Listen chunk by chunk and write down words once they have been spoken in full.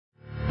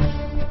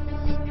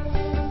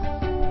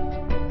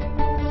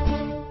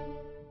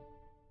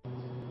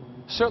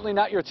Certainly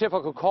not your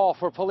typical call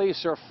for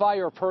police or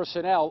fire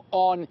personnel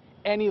on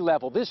any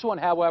level. This one,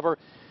 however,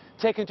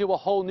 taken to a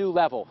whole new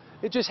level.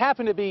 It just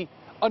happened to be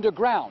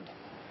underground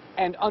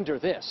and under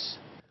this.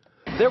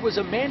 There was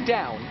a man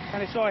down.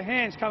 And I saw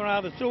hands coming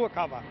out of the sewer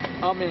cover.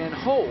 A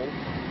manhole.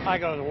 I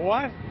go,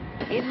 what?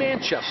 In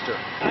Manchester.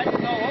 I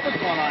didn't know what was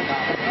going on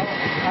down there.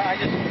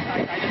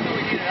 I just knew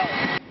we needed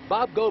help.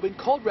 Bob Gobin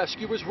called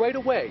rescuers right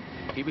away.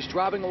 He was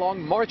driving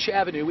along March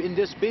Avenue in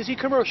this busy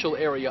commercial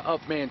area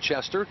of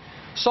Manchester,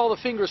 saw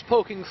the fingers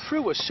poking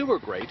through a sewer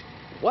grate,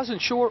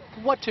 wasn't sure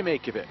what to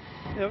make of it.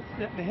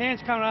 The hands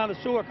coming out of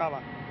the sewer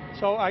cover.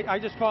 So I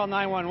just called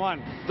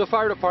 911. The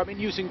fire department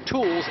using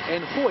tools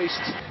and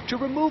hoists to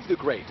remove the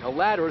grate. A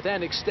ladder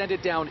then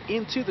extended down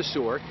into the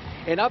sewer,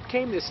 and up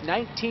came this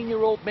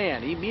 19-year-old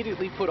man,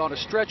 immediately put on a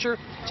stretcher,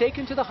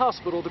 taken to the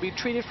hospital to be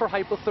treated for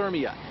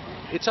hypothermia.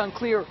 It's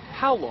unclear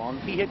how long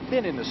he had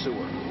been in the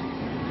sewer.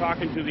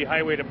 Talking to the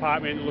highway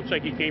department, it looks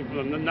like he came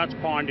from the Nuts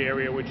Pond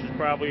area, which is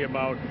probably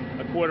about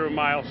a quarter of a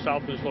mile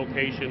south of his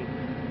location.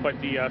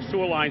 But the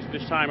sewer lines at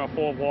this time are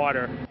full of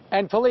water.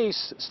 And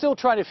police still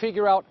trying to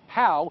figure out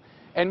how,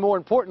 and more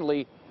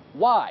importantly,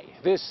 why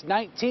this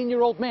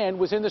 19-year-old man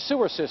was in the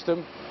sewer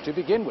system to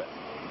begin with.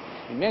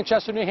 In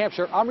Manchester, New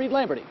Hampshire, I'm Reed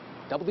Lamberty,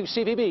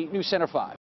 WCVB News Center 5.